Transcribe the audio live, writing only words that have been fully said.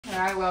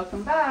Alright,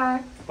 welcome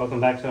back.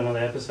 Welcome back to another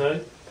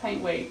episode.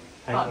 Paint Week,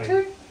 Part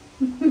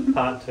 2.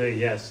 Part 2,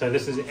 yes. So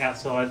this is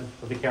outside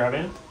of the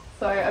caravan.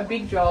 So a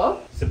big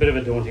job. It's a bit of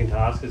a daunting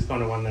task. It's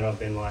kind of one that I've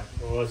been like,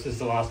 well, this is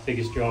the last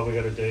biggest job we've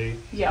got to do.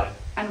 Yep. So.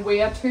 And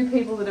we are two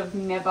people that have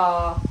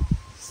never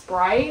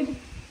sprayed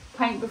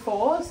paint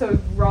before. So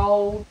we've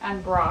rolled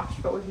and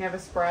brushed, but we've never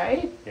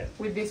sprayed. Yep.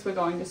 With this we're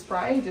going to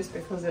spray just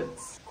because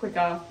it's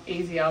quicker,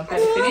 easier,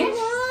 better finish.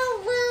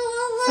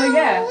 So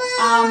yeah,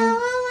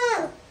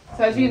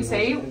 so as you can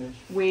see,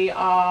 we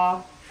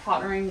are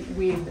partnering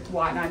with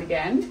White Knight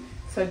again.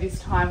 So this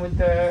time with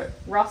the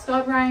Rust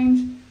Guard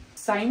range,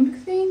 same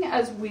thing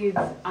as with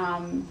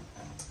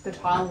the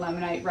Tile and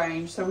Laminate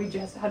range. So we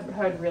just had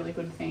heard really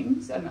good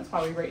things, and that's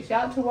why we reached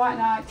out to White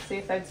Knight to see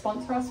if they'd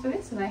sponsor us for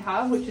this, and they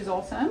have, which is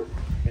awesome.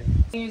 Okay.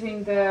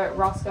 Using the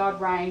Rust Guard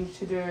range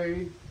to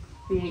do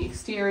the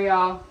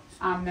exterior,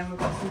 then we've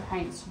got some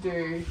paints to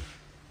do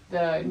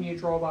the new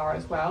drawbar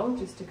as well,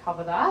 just to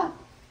cover that.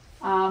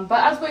 But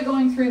as we're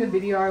going through the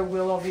video,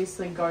 we'll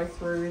obviously go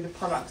through the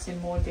products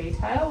in more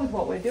detail with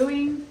what we're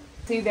doing.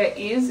 See, there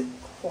is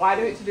quite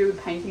a bit to do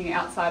with painting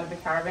outside of the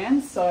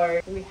caravan,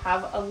 so we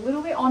have a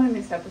little bit on in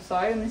this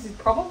episode, and this is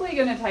probably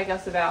going to take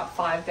us about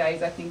 5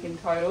 days, I think, in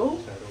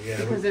total. Yeah,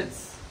 because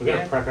we've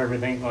got to prep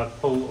everything, like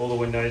pull all the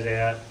windows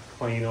out,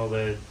 clean all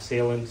the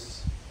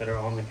sealants that are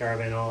on the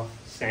caravan off,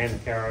 sand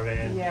the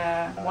caravan.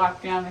 Yeah,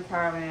 wipe down the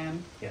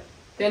caravan. Yeah.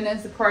 Then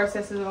there's the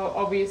processes of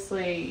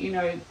obviously, you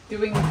know,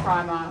 doing the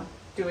primer,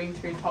 doing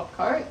 2 top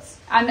coats.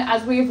 And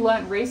as we've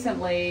learnt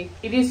recently,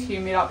 it is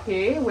humid up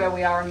here where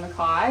we are in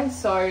Mackay,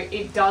 so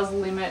it does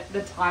limit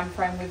the time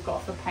frame we've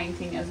got for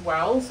painting as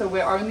well. So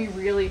we're only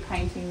really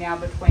painting now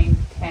between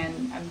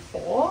 10 and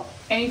 4.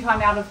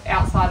 Anytime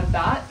outside of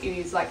that, it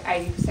is like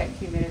 80%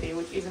 humidity,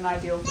 which isn't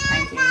ideal for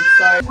painting.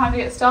 So time to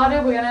get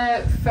started. We're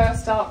gonna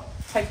first up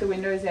take the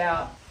windows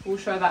out. We'll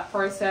show that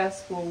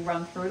process, we'll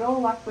run through it all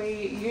like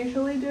we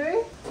usually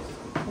do.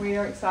 We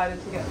are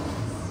excited to get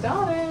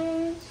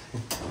started.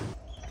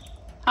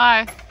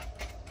 Hi.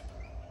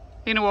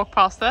 You're gonna walk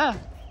past there.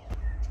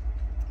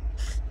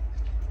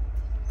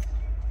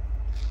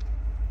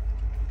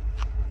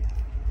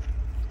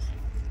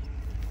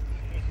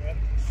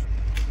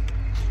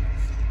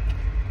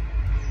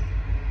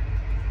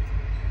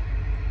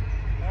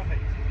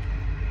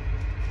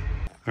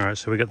 Alright,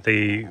 so we got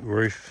the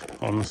roof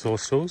on the saw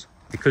stools.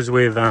 Because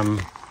we've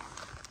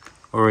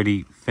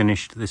already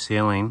finished the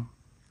ceiling,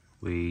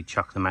 we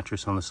chucked the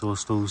mattress on the saw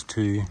stools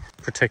to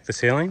protect the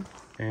ceiling.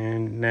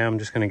 And now I'm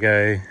just going to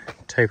go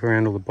tape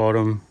around all the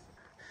bottom.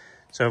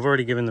 So I've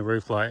already given the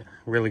roof like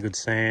really good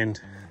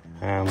sand.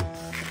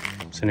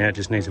 So now it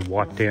just needs a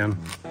wipe down.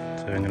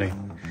 So I'm going to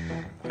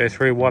go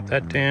through, wipe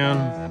that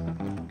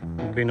down.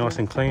 It'll be nice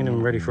and clean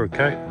and ready for a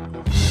coat.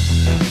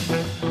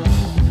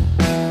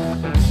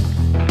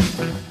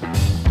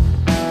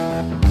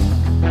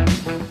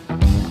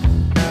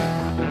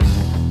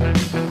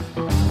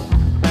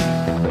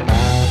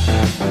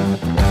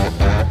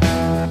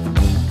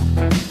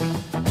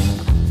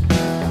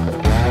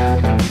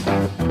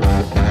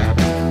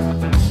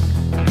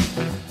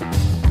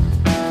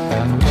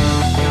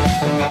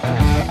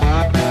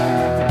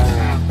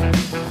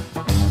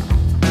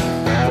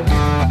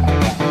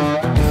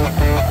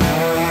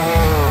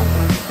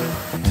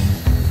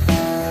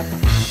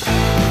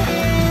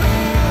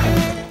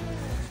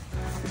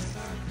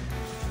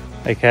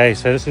 Okay,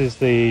 so this is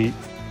the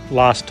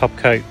last top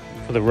coat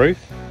for the roof.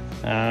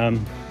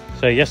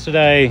 So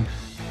yesterday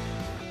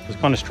I was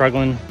kind of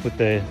struggling with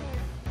the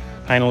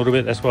paint a little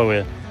bit. That's why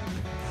we're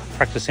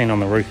practicing on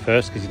the roof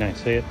first, because you don't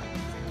see it.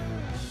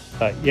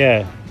 But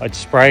yeah, I'd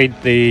sprayed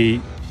the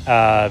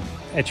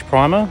etch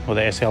primer, or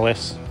the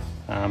SLS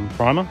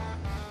primer,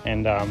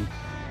 and I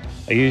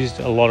used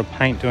a lot of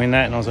paint doing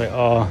that, and I was like,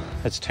 oh,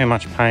 that's too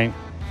much paint.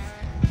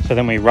 So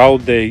then we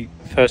rolled the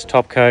first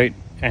top coat,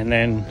 and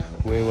then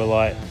we were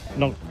like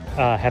not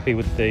happy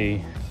with the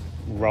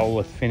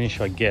roller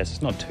finish, I guess.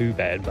 It's not too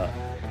bad, but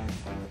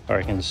I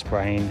reckon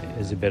spraying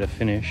is a better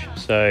finish.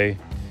 So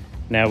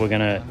now we're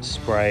gonna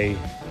spray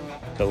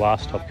the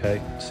last top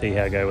coat, see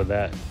how I go with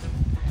that.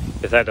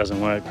 If that doesn't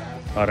work,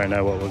 I don't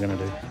know what we're gonna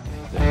do.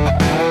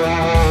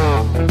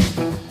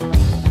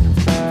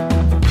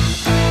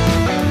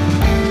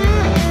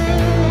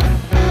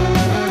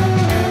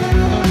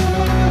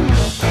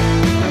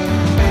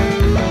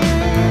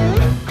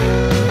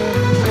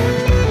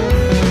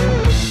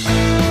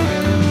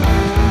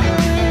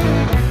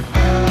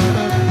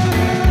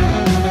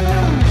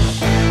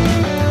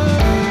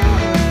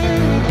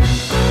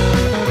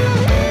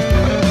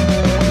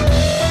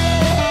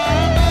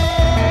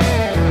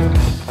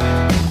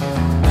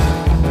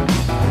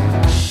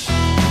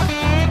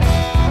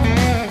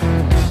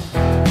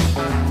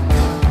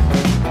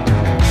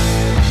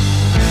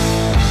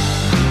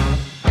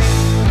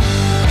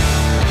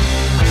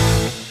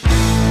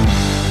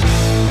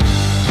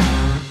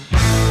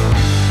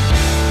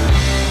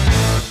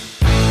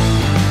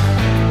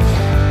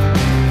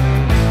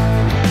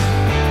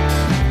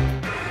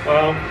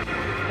 Well,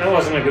 that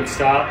wasn't a good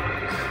start.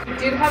 It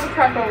did have a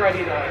crack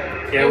already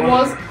though. Yeah, it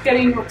was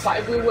getting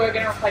replaced. We were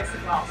going to replace the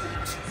glass in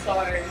it.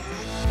 So.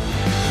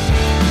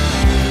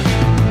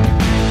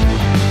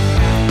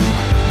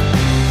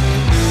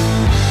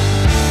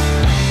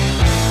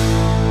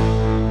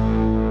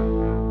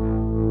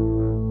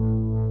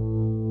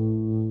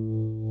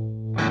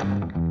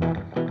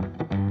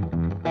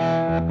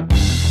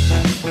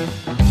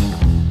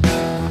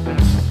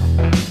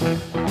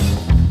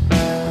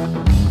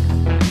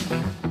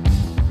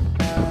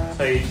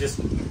 So you just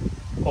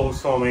all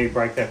saw me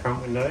break that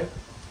front window,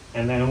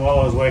 and then while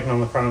I was working on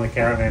the front of the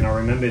Caravan, I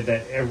remembered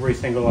that every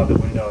single other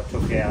window I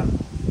took out,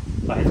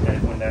 I had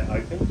that window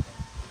open.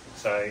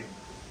 So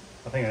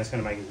I think that's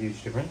going to make a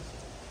huge difference.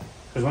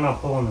 Because when I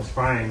pull on this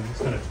frame, it's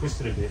going to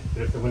twist it a bit,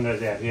 but if the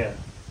window's out here,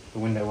 the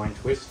window won't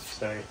twist.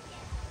 So you're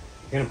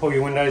going to pull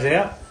your windows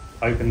out,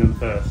 open them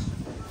first.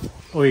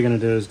 All you're going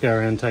to do is go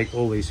around, take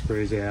all these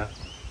screws out,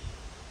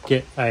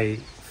 get a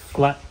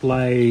flat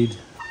blade,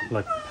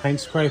 like paint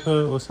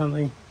scraper or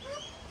something,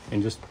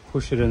 and just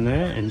push it in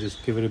there and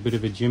just give it a bit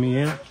of a jimmy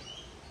out,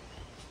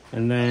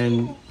 and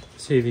then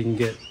see if you can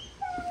get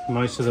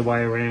most of the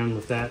way around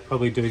with that.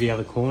 Probably do the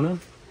other corner,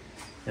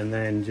 and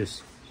then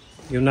just,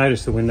 you'll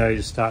notice the window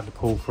just start to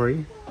pull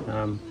free.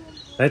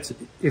 That's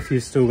if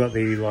you've still got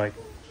the like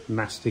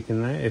mastic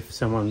in there. If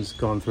someone's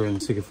gone through and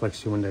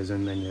Sikaflexed your windows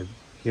in, then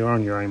you're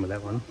on your own with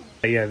that one.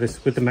 But yeah,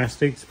 this with the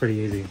mastic, it's pretty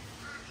easy.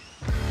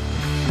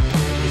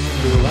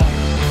 Just do that.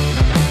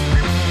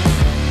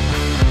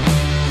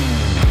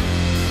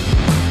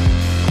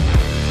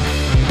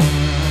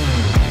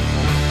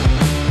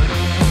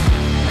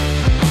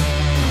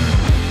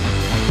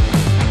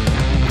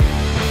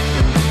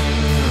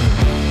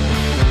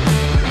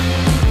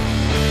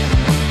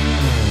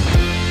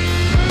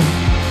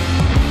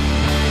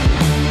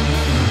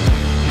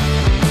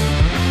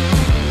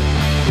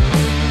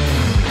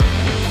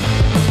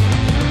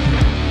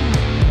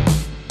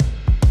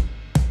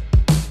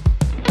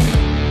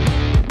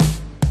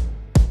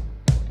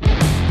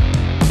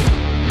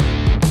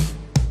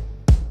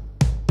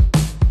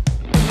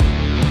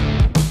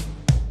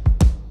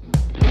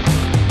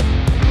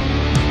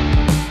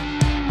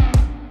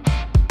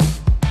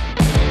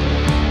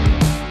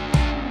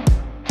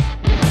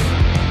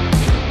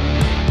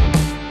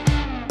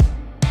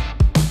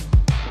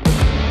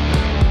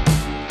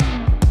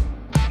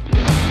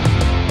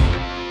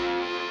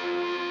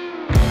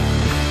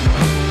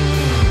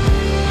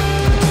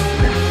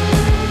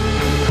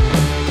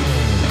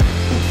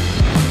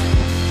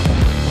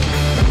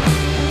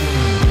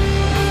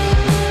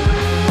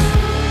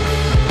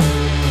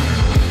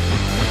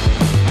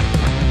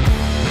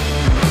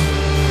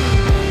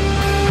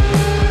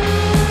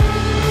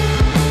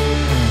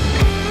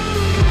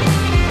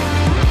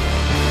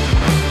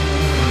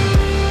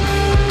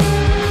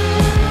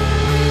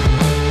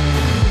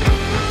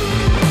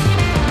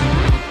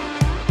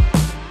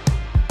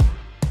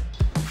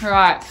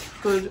 Right,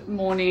 good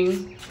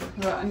morning.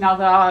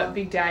 Another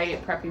big day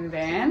at prepping the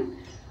van.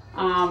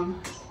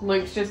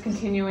 Luke's just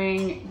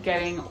continuing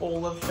getting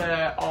all of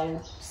the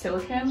old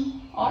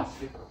silicone off,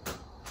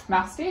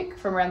 mastic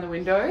from around the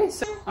windows.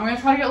 So I'm going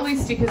to try to get all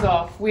these stickers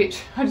off,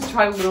 which I just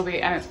tried a little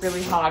bit and it's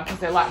really hard because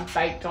they're like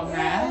baked on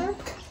there.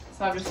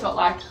 So I've just got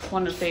like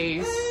one of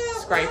these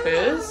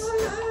scrapers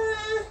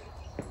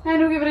and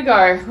we'll give it a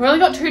go. We only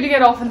got 2 to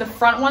get off and the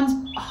front one's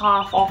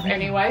half off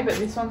anyway, but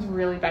this one's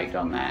really baked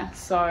on there.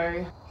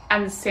 So,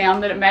 and the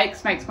sound that it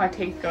makes my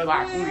teeth go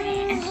like,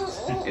 meh.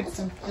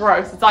 It's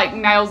gross. It's like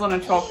nails on a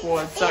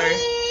chalkboard. So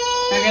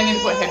maybe I need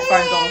to put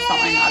headphones on or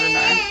something, I don't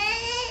know.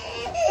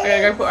 I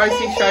gotta go put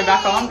OC Show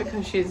back on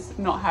because she's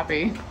not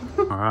happy.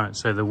 All right,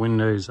 so the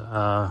windows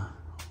are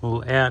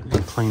all out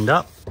and cleaned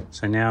up.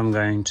 So now I'm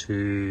going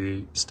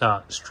to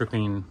start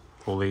stripping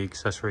all the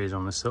accessories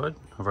on this side.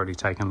 I've already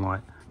taken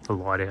like the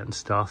light out and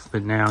stuff,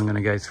 but now I'm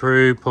gonna go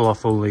through, pull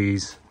off all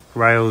these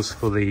rails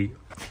for the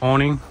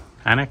awning,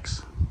 annex,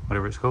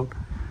 whatever it's called.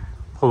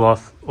 Pull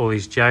off all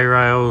these J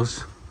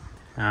rails.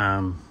 We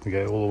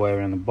go all the way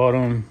around the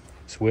bottom.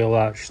 This wheel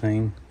arch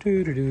thing.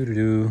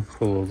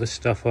 Pull all this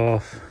stuff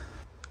off.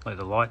 Let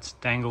the lights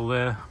dangle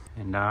there.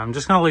 And I'm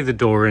just gonna leave the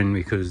door in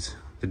because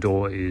the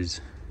door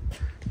is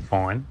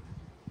fine.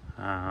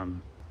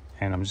 And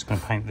I'm just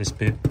gonna paint this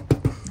bit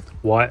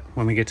white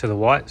when we get to the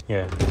white.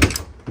 Yeah,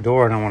 the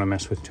door I don't want to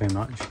mess with too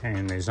much,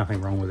 and there's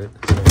nothing wrong with it.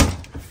 So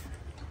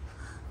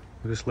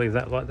we'll just leave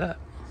that like that.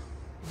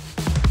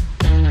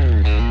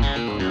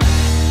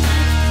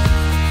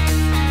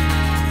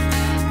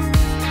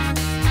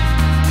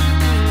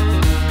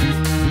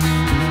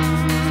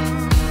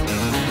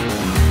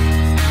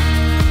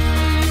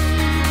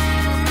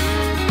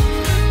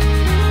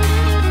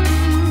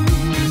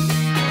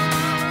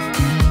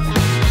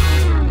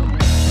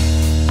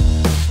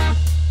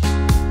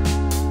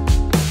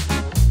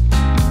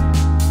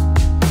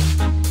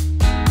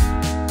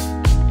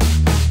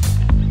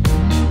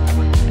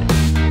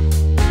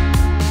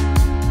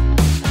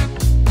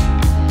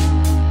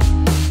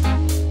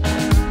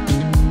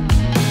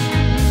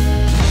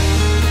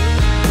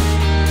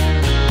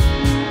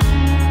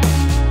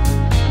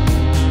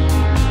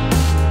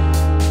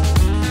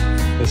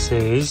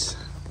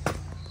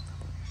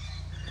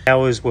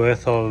 Hours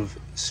worth of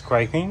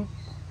scraping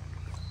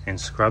and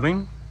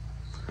scrubbing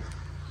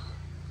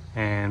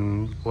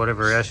and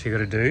whatever else you got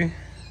to do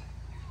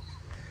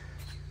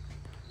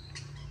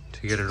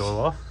to get it all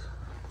off.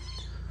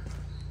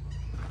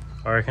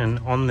 I reckon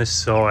on this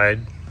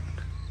side,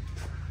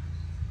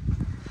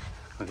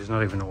 like it's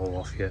not even all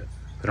off yet,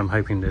 but I'm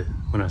hoping to,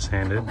 when I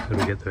sand it,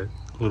 it'll get the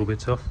little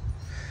bits off.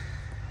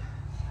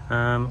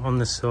 On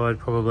this side,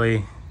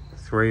 probably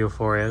 3 or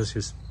 4 hours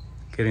just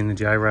getting the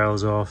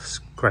J-rails off,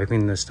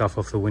 scraping the stuff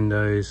off the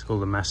windows, all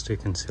the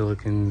mastic and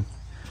silicon.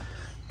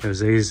 There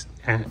was these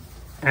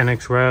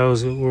annex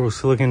rails that were all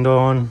siliconed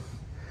on.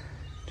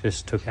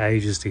 Just took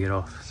ages to get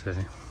off, so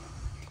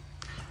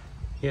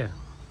yeah.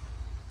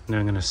 Now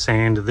I'm going to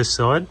sand this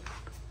side,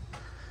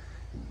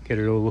 get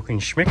it all looking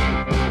schmick.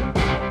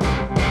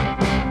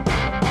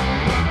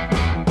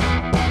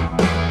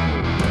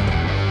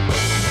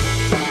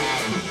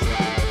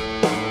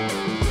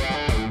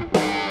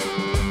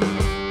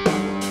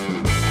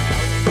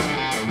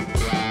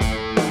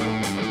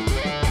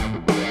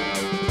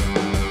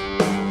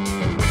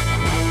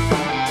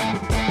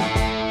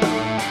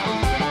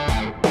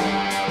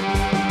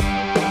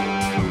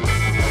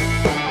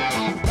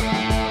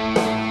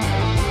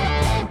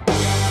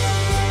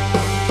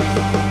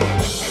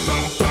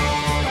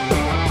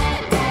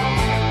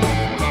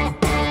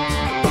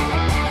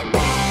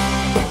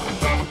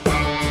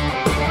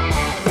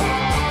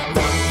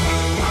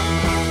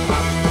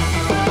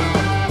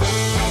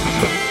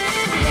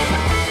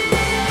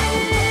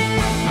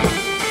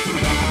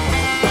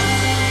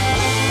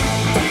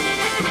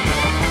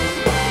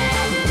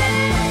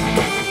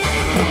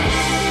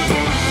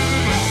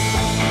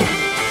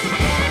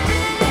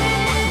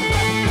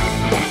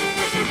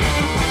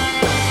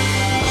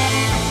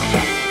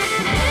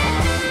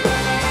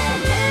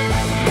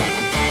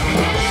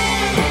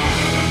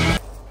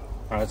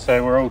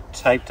 So we're all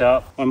taped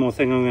up. One more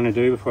thing I'm going to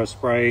do before I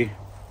spray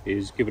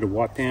is give it a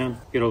wipe down,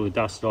 get all the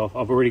dust off.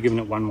 I've already given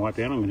it one wipe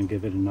down. I'm going to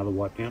give it another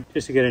wipe down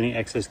just to get any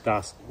excess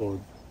dust or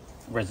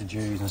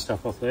residues and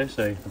stuff off there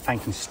so the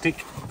paint can stick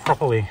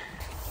properly.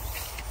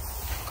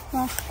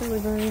 Nice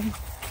delivery.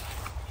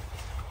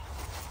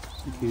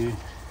 Thank you.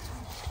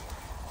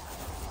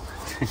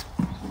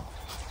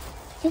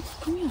 Yes,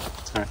 come here.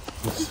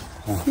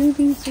 Alright.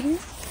 Moving city.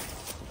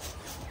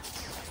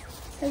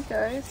 There you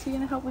go. So you're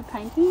going to help with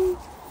painting?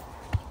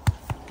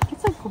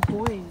 That's a good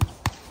boy.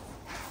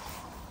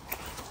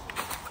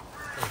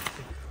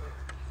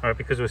 Alright,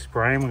 because we're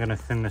spraying, we're going to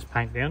thin this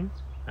paint down.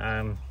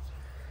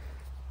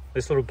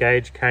 This little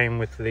gauge came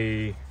with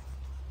the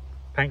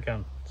paint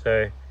gun.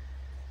 So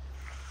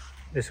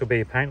this will be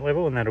your paint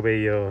level and that'll be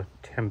your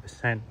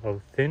 10%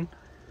 of thin.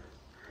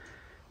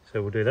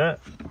 So we'll do that.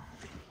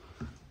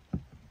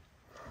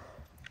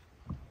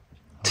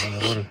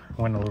 I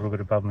went a little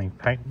bit above my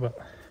paint, but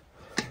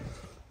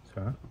it's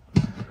alright.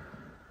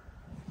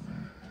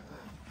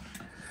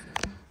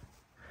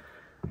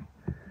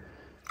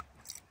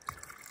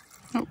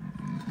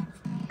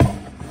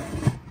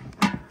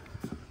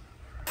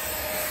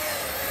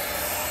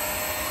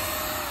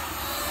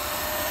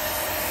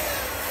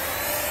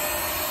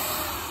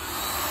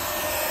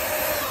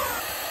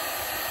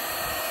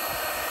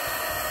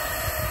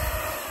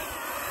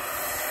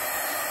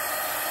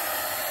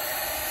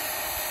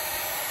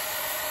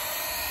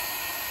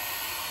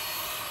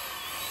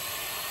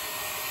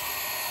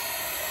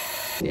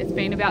 It's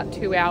been about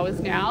 2 hours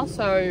now,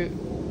 so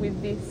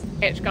with this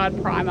Etch Guard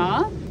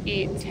primer,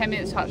 it's 10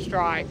 minutes touch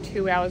dry,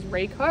 2 hours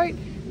recoat.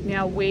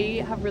 Now we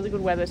have really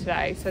good weather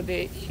today, so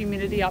the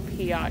humidity up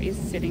here is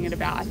sitting at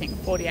about, I think,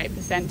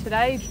 48%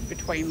 today,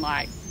 between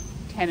like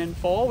 10 and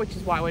 4, which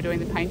is why we're doing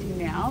the painting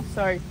now.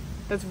 So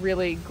that's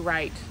really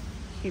great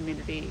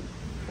humidity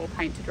for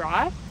paint to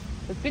dry.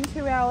 It's been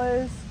 2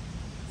 hours,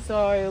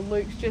 so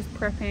Luke's just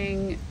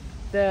prepping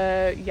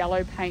the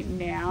yellow paint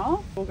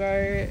now. We'll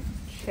go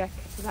check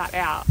that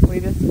out. We're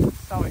just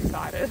so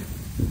excited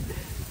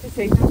to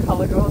see some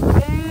colour goes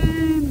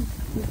again.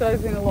 This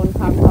has been a long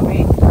time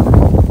coming.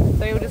 So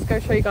we'll just go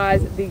show you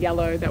guys the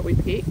yellow that we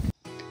picked.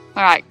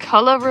 Alright,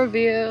 colour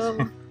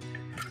reveal.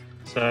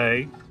 So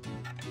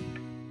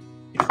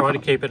you try to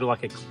keep it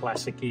like a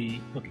classic-y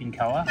looking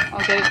colour.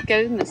 I'll get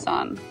it in the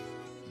sun.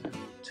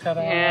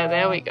 Ta-da! Yeah,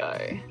 there we go.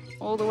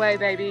 All the way,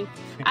 baby.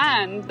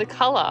 And the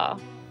colour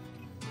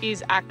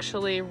is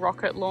actually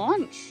Rocket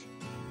Launch,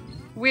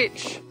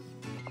 which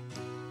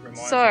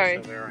reminds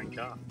us of our own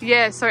car.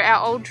 Yeah, so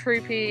our old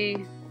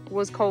Troopy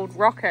was called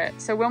Rocket.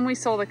 So when we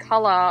saw the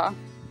colour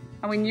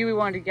and we knew we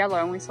wanted yellow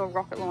and we saw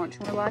Rocket Launch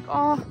and we're like,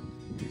 oh,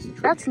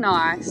 that's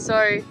nice.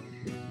 So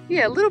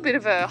yeah, a little bit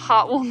of a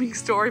heartwarming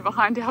story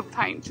behind our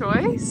paint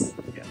choice.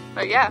 Yeah.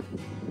 But yeah,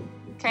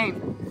 keen.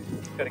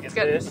 Got to get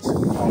this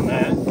on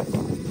there.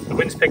 The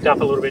wind's picked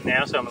up a little bit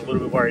now, so I'm a little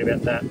bit worried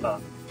about that,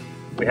 but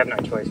we have no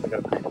choice, we've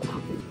got to paint it.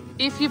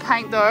 If you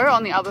paint though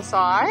on the other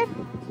side,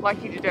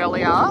 like you did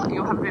earlier,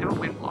 you'll have a bit of a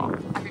wind block.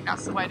 I think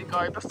that's the way to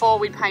go. Before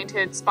we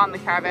painted, spun the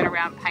Caravan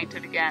around,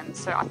 painted again.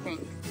 So I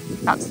think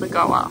that's the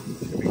goer.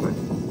 Should be good.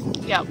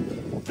 Yep.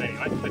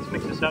 Anyway, let's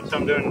mix this up. So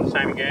I'm doing the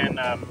same again.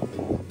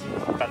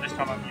 but this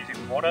time I'm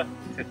using water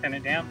to thin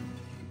it down.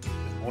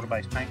 It's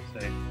water-based paint, so...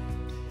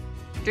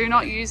 Do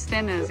not use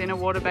thinners in a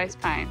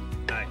water-based paint.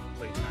 No,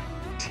 please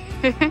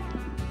don't.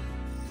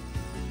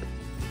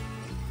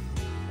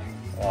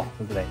 Oh,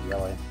 look at that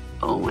yellow.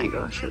 Oh my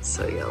gosh, it's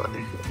so yellow.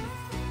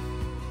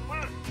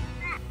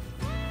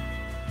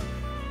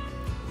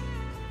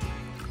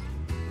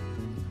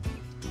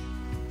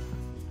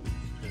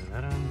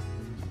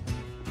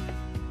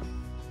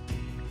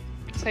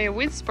 So yeah,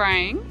 with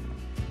spraying,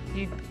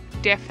 you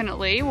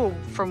definitely, well,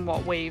 from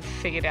what we've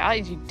figured out,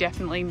 is you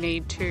definitely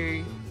need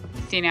to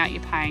thin out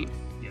your paint.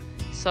 Yep.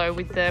 So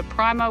with the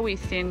primer, we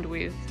thinned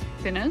with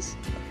thinners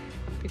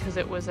because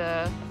it was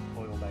a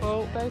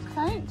oil-based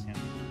paint. Yep.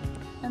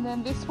 And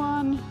then this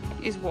one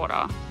is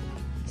water.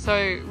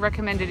 So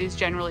recommended is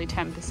generally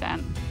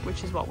 10%,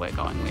 which is what we're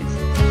going with.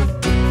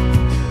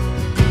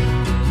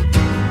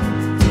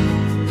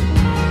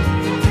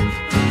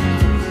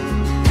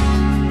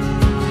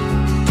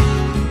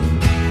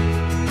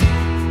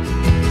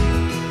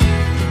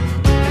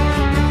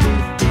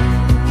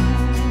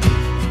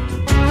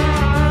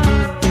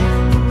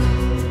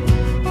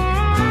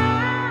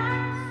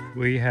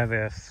 We have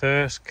our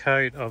first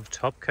coat of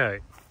Topcoat.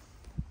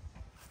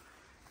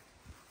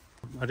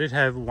 I did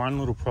have one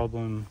little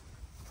problem.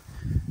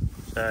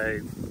 So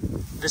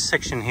this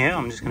section here,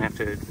 I'm just going to have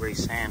to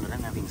re-sand. I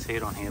don't know if you can see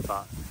it on here,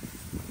 but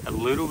a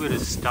little bit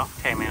of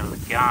stuff came out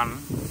of the gun.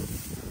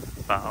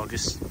 But I'll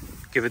just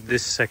give it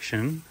this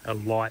section a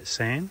light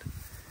sand.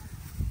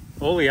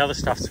 All the other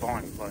stuff's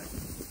fine, like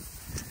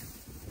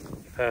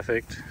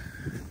perfect.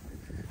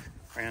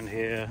 Around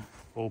here,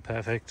 all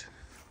perfect.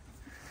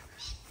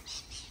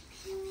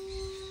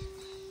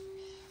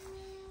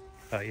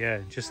 But yeah,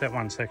 just that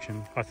one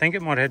section. I think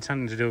it might have had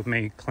something to do with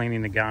me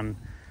cleaning the gun,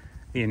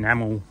 the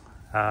enamel,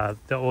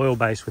 the oil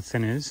base with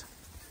thinners,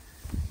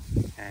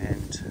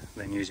 and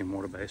then using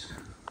water base.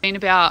 Been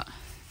about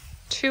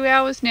 2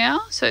 hours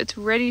now, so it's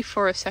ready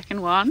for a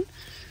second one.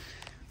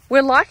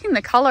 We're liking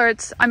the colour.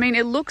 I mean,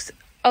 it looks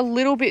a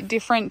little bit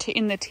different to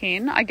in the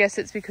tin. I guess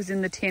it's because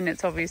in the tin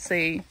it's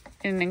obviously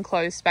in an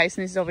enclosed space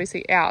and this is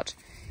obviously out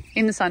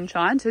in the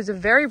sunshine. So it's a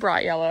very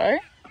bright yellow,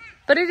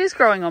 but it is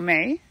growing on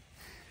me.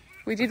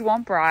 We did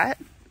want bright,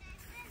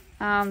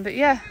 but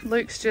yeah,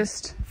 Luke's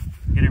just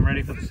getting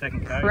ready for the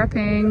second coat.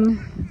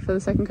 Prepping for the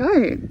second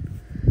coat.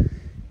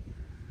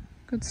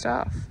 Good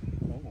stuff.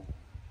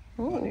 Ooh.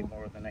 Might need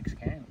more of the next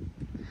can.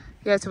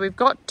 Yeah, so we've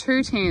got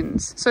 2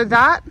 tins. So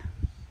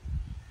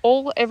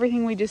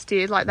everything we just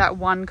did, like that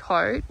one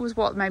coat, was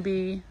what,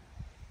 maybe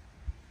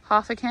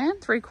half a can,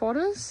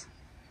 3/4?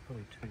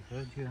 Probably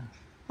 2/3, yeah.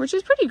 Which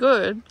is pretty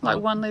good, like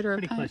 1 litre of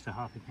paint. Pretty close to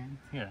half a can,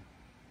 yeah.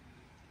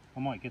 I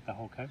might get the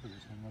whole coat of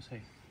this one, we'll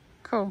see.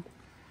 Cool.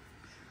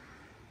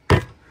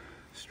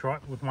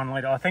 Stripe with 1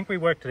 litre. I think we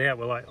worked it out.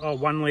 We're like, oh,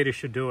 1 litre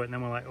should do it. And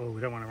then we're like, oh,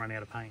 we don't want to run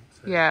out of paint.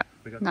 So yeah.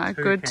 we got no,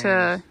 2 good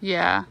to,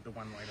 yeah. with the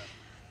 1 litre.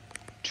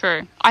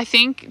 True. I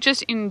think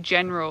just in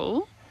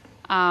general,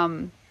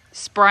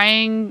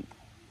 spraying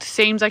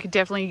seems like it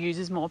definitely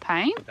uses more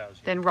paint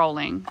than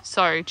rolling.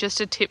 So just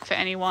a tip for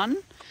anyone.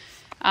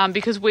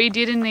 Because we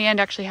did in the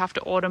end actually have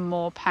to order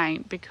more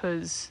paint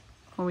because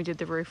when we did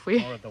the roof,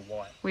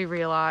 we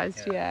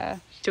realised, yeah,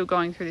 still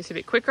going through this a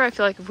bit quicker. I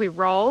feel like if we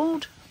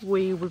rolled,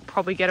 we would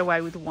probably get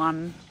away with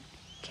 1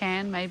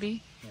 can,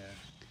 maybe. Yeah.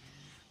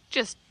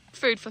 Just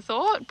food for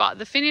thought, but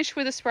the finish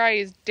with the spray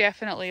is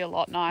definitely a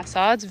lot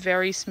nicer. It's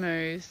very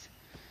smooth.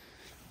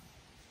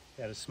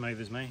 About as smooth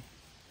as me.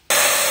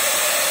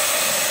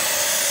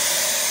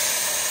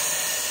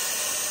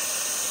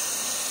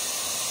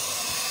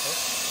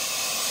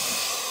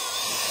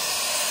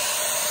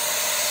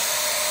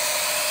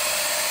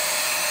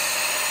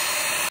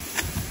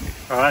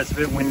 Alright, it's a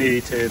bit windy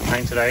to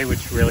paint today,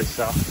 which really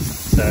sucks,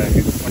 so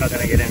we're not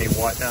going to get any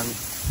white done.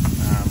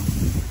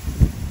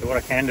 But what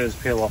I can do is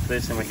peel off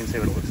this and we can see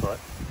what it looks like,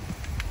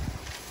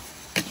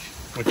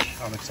 which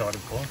I'm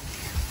excited for.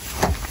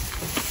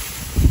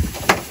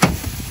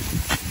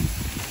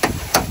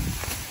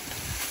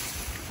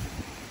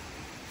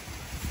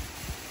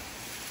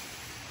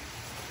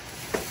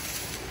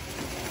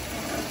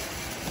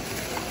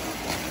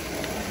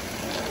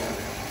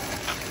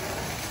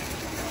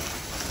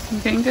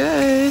 Looking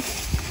good.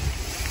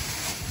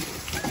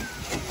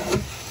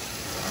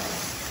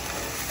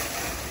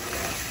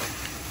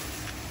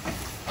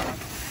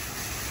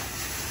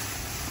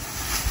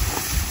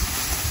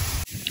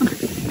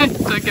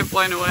 Don't get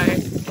blown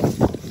away.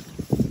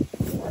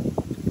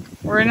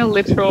 We're in a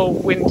literal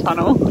wind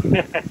tunnel. Looks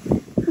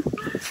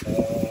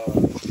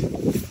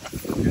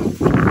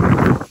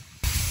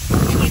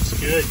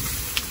good.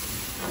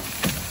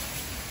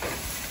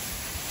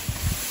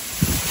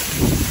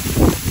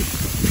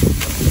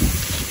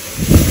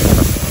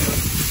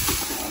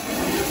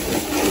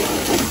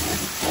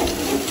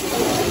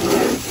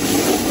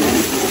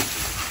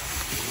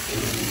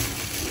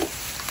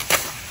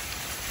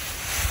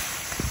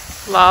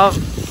 Love.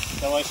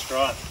 Yellow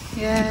stripe.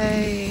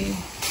 Yay.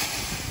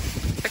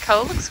 The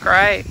colour looks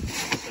great.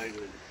 So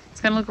good.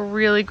 It's going to look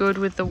really good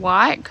with the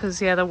white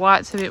because, yeah, the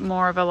white's a bit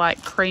more of a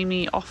like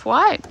creamy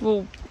off-white.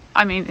 Well,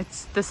 I mean,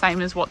 it's the same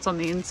as what's on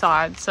the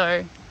inside.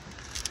 So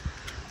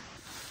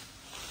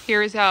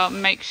here is our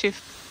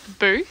makeshift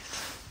booth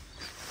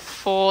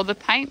for the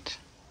paint,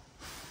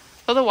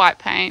 for the white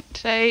paint.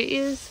 Today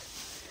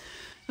is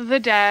the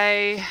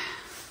day,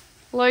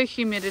 low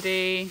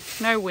humidity,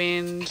 no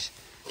wind,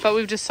 but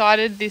we've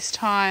decided this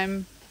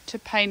time to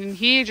paint in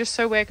here just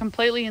so we're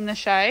completely in the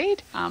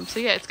shade. So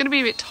yeah, it's going to be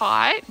a bit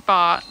tight,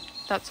 but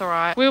that's all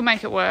right. We'll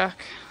make it work.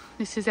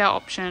 This is our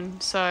option,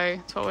 so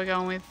that's what we're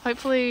going with.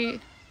 Hopefully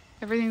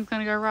everything's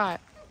going to go right.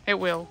 It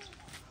will.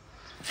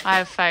 I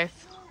have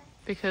faith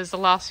because the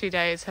last few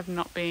days have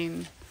not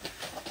been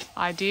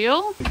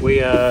ideal.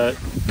 We are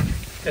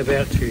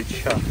about to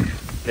chuck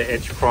the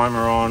edge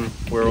primer on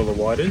where all the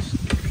white is.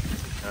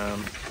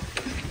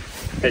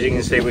 As you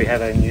can see, we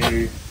have a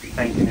new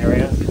painting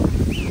area.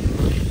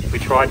 We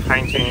tried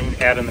painting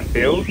out in the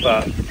field,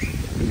 but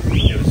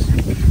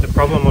the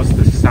problem was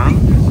the sun,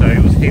 so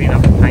it was heating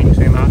up the paint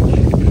too much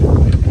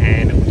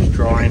and it was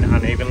drying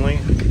unevenly,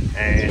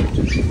 and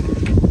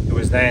it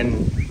was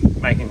then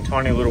making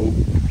tiny little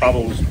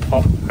bubbles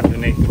pop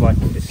underneath like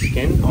the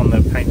skin on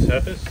the paint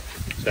surface.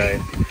 So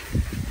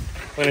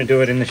I'm going to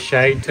do it in the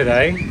shade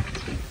today,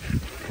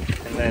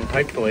 and then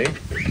hopefully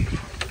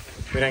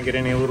we don't get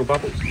any little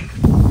bubbles.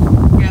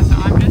 Yeah, so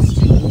I'm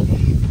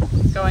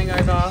just going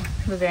over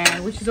the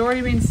van, which has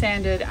already been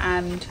sanded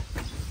and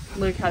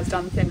Luke has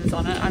done thinners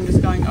on it. I'm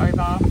just going over.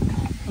 I'm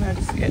going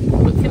to just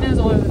put thinners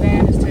all over the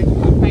van just to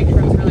make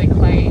sure it's really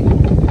clean.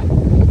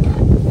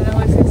 And then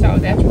Luke's going to start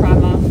with the edge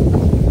primer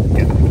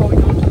before we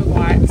go on to the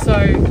white. So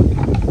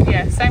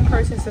yeah, same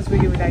process as we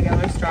do with our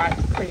yellow stripe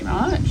pretty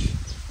much.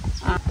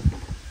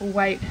 We'll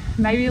wait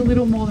maybe a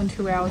little more than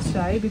 2 hours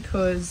today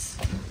because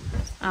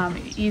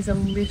it is a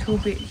little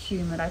bit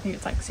humid. I think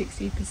it's like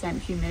 60%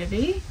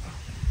 humidity.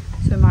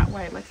 So we might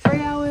wait like 3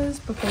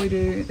 hours before we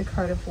do the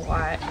coat of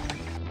white.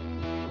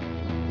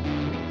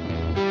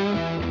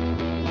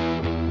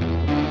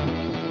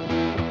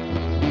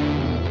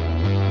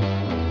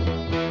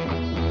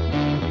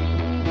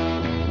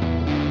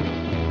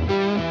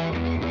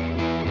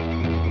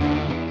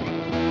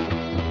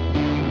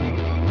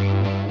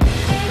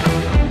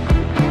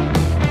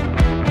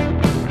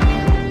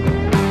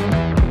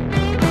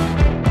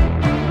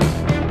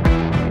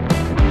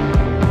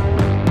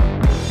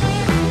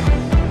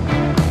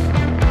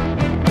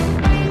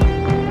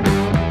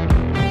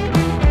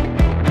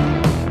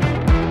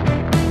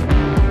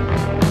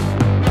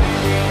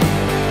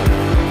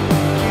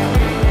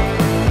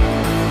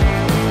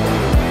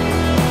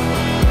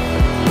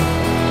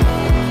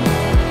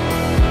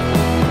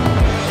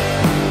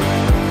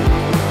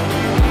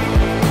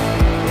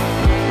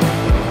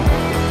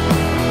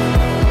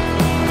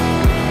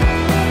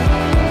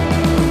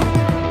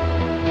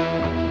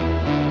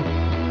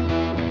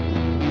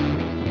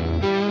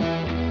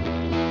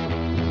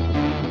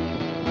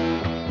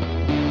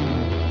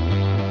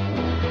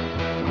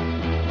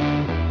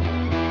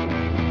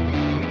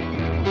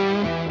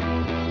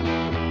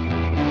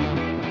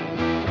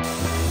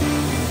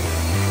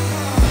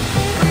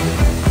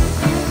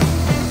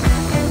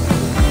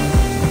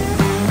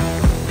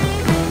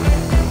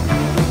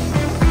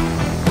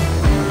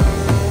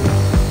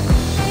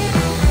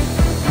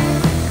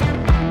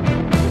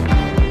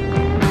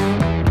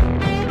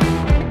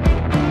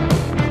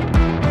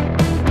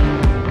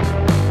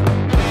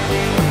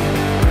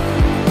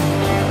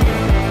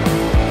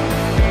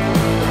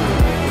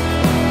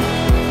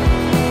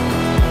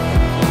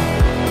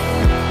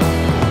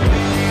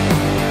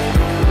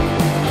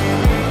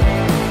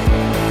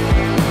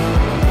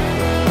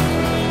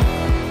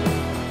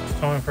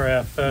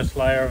 First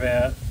layer of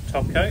our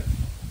top coat.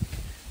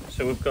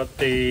 So we've got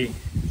the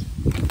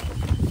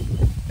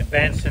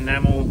advanced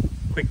enamel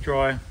quick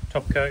dry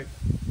top coat.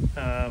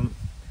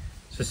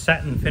 It's a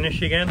satin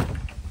finish again,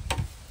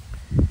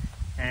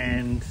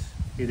 and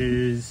it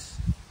is,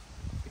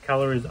 the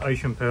color is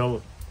ocean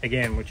pearl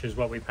again, which is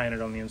what we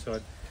painted on the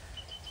inside.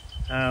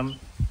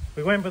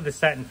 We went with the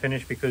satin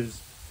finish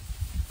because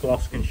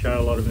gloss can show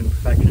a lot of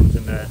imperfections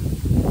in the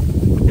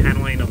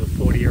paneling of a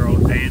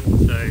 40-year-old van.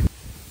 So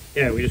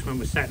yeah, we just went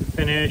with satin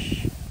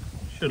finish.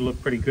 Should look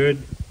pretty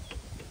good.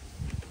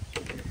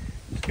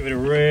 Just give it a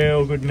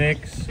real good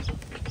mix. You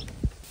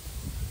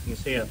can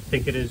see how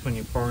thick it is when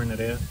you're pouring it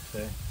out.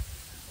 So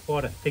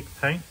quite a thick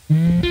paint.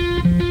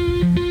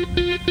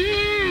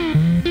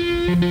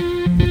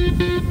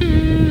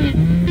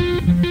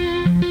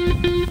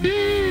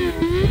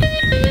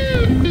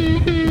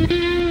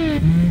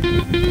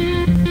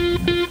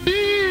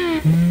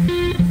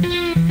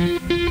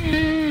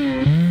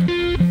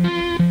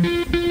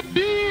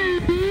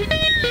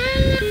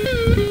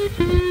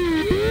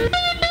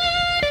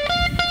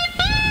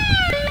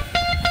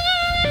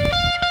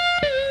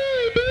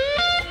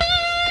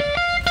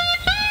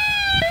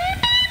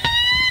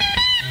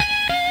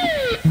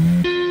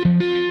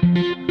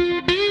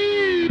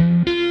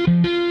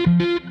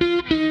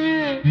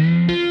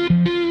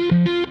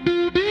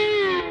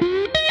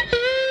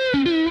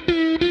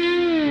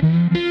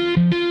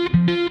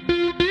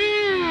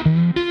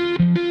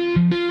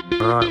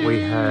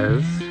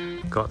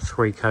 got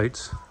 3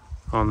 coats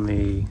on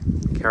the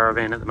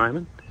Caravan at the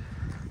moment.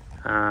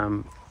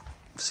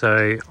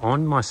 So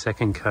on my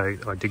second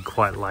coat, I did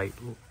quite late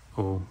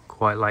in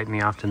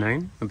the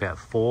afternoon, about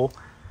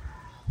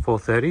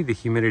 4:30. The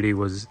humidity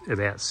was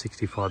about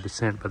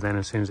 65%, but then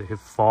as soon as it hit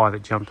 5,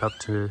 it jumped up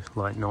to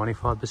like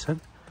 95%.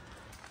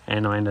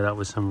 And I ended up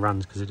with some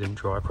runs because it didn't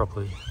dry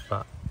properly.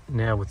 But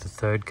now with the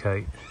third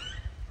coat,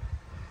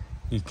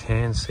 you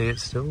can see it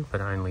still,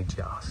 but only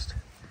just.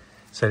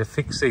 So to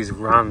fix these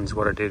runs,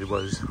 what I did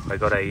was I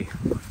got a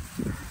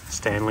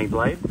Stanley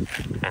blade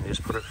and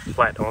just put it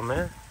flat on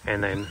there,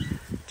 and then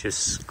just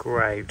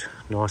scraped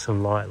nice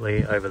and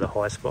lightly over the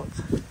high spots,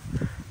 and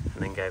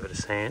then gave it a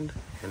sand.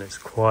 And it's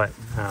quite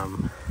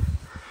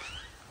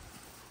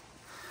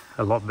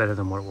a lot better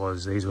than what it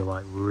was. These were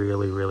like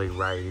really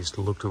raised,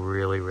 looked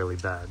really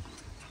bad,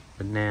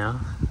 but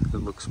now it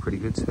looks pretty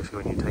good,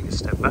 especially when you take a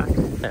step back.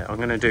 Yeah, I'm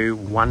going to do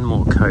one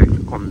more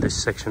coat on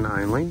this section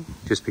only,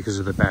 just because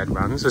of the bad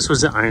runs. This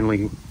was the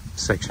only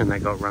section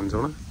that got runs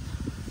on it.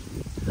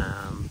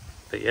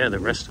 But yeah, the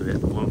rest of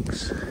it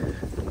looks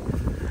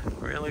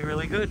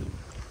really good.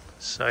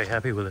 So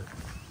happy with it.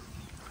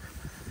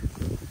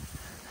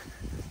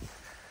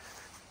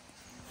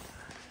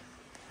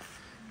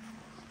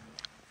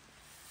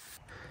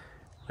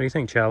 What do you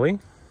think, Charlie?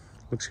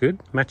 Looks good,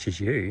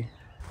 matches you.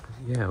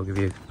 Yeah, I'll give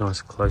you a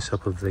nice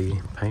close-up of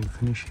the paint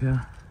finish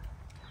here.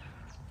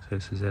 So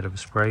this is out of a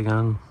spray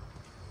gun.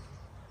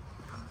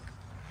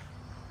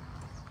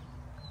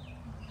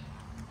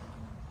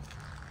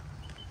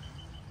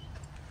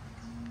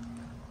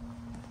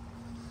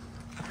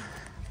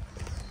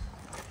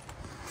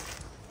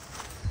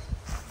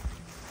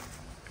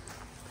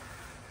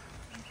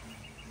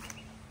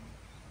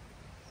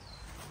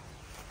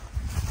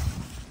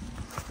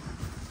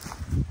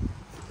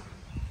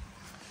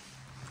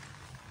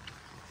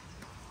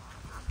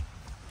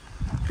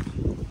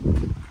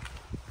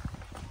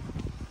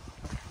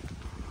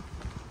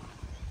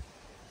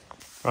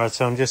 Alright,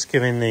 so I'm just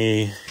giving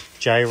the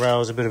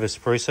J-rails a bit of a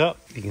spruce up.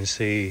 You can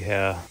see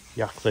how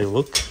yuck they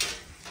look.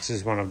 This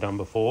is one I've done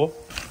before.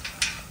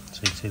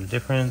 So you can see the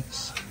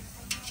difference.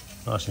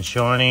 Nice and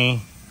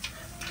shiny,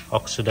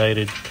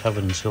 oxidated,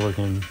 covered in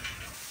silicone.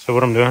 So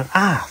what I'm doing,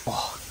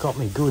 got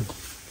me good.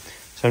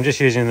 So I'm just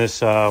using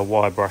this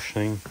wire brush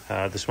thing.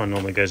 This one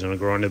normally goes on a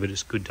grinder, but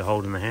it's good to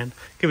hold in the hand.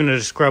 Giving it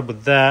a scrub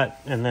with that,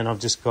 and then I've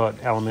just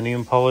got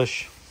aluminium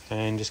polish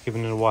and just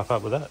giving it a wipe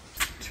up with that.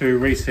 To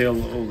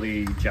reseal all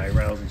the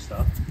J-rails and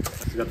stuff,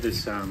 I've got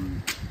this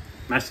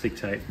mastic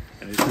tape,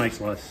 and it just makes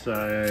life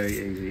so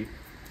easy.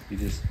 You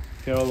just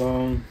go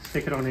along,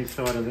 stick it on each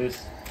side of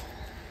this,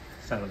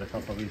 start at the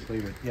top obviously,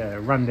 but yeah, a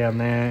run down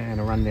there and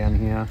a run down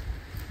here.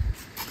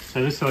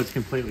 So this side's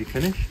completely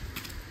finished.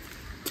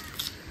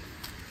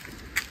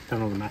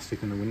 Done all the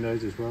mastic in the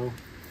windows as well,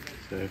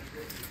 so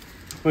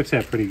works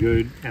out pretty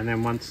good. And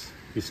then once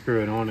you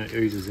screw it on, it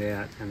oozes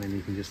out, and then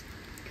you can just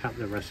cut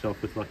the rest off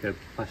with like a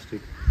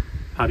plastic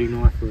putty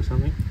knife or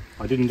something.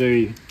 I didn't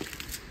do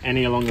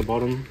any along the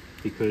bottom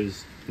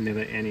because never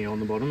any on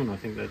the bottom, and I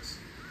think that's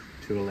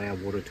to allow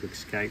water to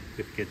escape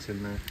if it gets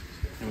in there.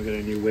 And we've got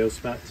a new wheel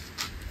spats.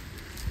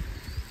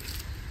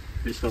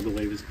 This I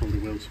believe is called a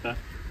wheel spat.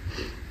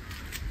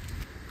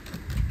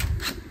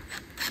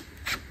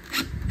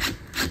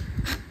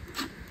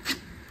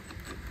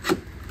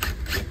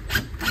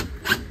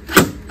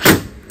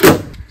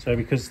 So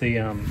because the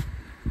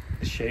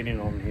sheeting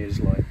on here is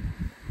like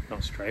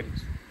not straight,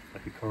 it's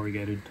like a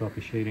corrugated type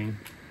of sheeting.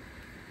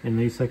 In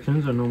these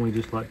sections, I normally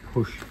just like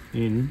push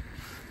in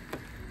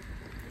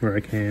where I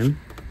can,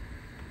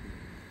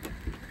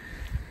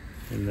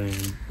 and then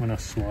when I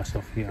slice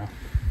off here,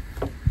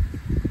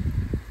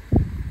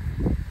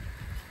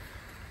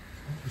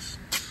 just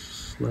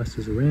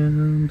slices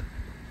around.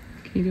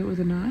 Can you do it with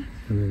a knife?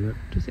 And then that.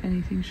 Just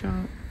anything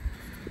sharp?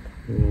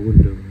 Well, I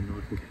wouldn't do it with a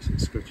knife in case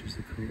it scratches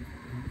the paint.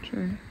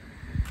 True.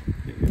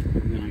 Yeah,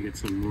 and then I get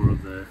some more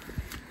of the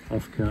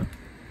offcut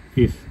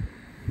if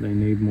they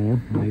need more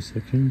in these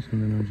sections,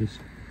 and then I'll just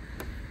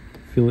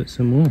fill it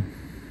some more.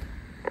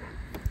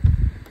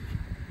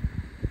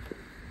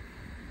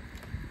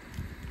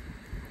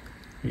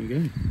 There you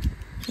go.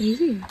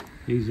 Easy.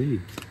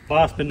 Easy.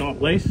 Last but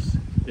not least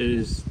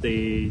is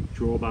the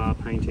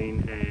drawbar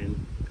painting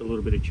and a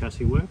little bit of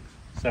chassis work.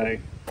 So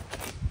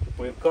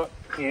we've got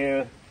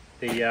here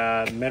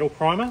the metal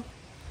primer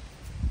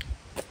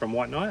from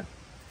White Knight,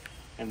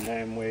 and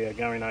then we are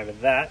going over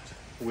that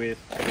with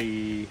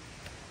the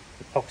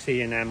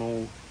epoxy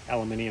enamel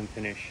aluminium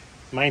finish.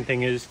 Main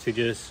thing is to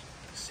just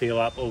seal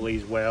up all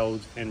these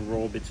welds and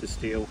raw bits of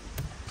steel.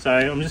 So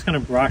I'm just going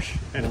to brush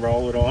and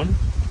roll it on,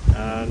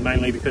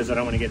 mainly because I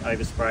don't want to get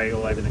overspray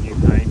all over the new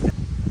paint.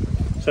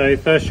 So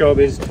first job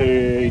is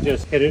to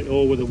just hit it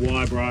all with a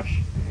wire brush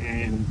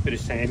and a bit of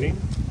sanding.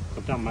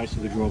 I've done most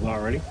of the drawbar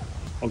already.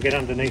 I'll get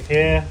underneath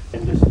here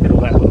and just hit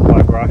all that with a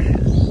wire brush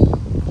and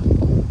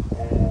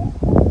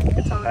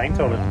get some paint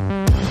on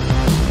it.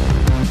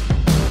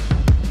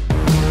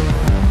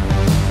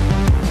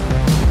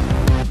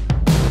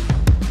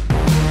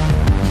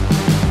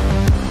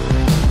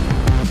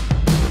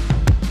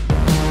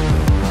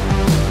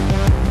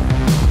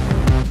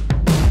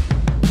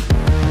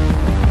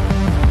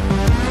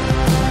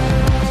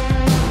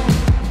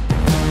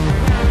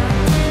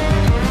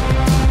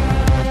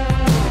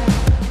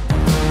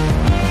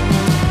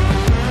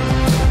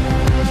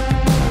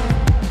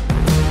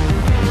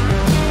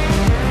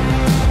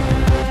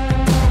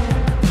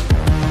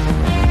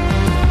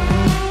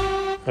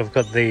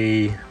 I've got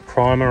the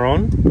primer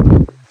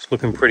on. It's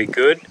looking pretty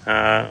good.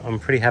 I'm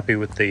pretty happy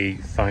with the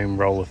foam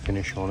roller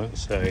finish on it.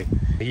 So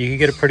you can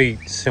get a pretty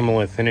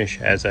similar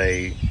finish as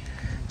a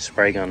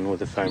spray gun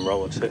with a foam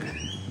roller too.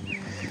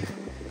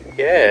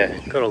 Yeah,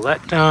 got all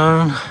that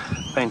done.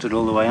 Painted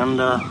all the way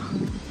under.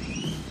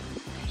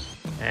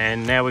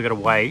 And now we've got to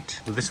wait.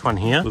 With this one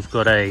here, we've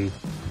got a,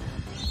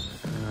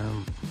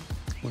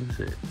 what is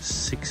it,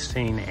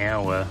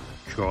 16-hour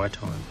dry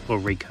time, or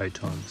recoat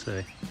time.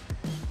 So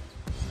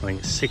I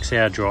think it's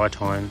 6-hour dry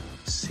time,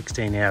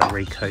 16-hour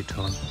recoat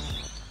time.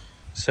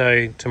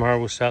 So tomorrow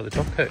we'll start the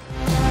top coat.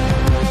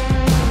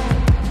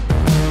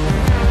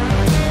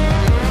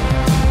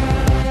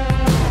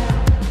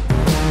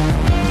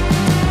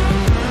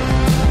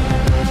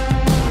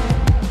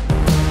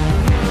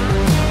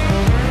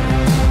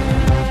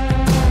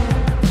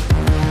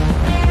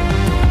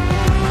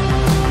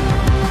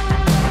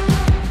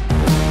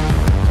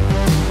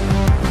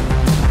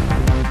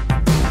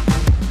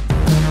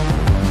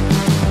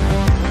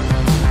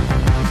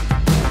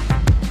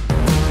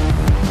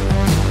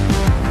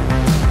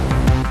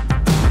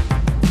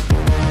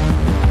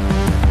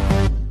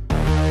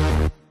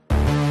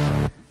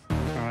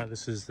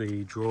 This is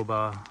the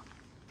drawbar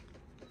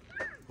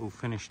all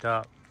finished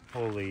up,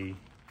 all the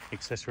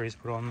accessories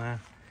put on there.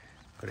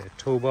 Got our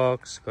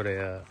toolbox, got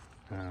our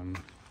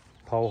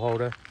pole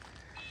holder,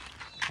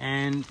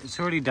 and it's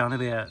already done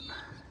about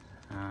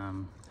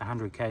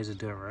 100 k's of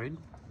dirt road,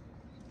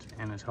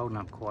 and it's holding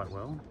up quite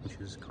well, which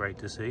is great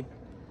to see.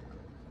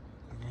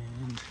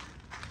 And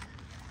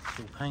it's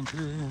all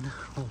painted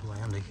all the way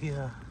under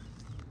here.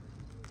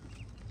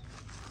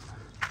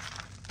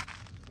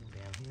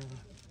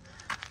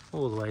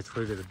 All the way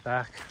through to the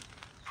back,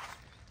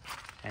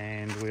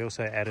 and we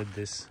also added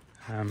this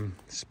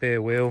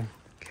spare wheel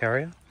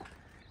carrier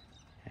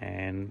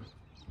and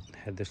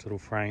had this little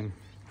frame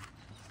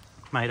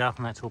made up,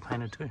 and that's all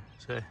painted too.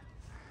 So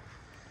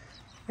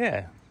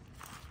yeah,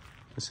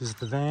 this is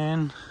the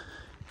van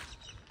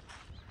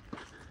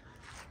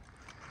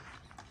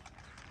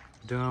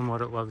doing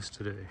what it loves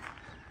to do.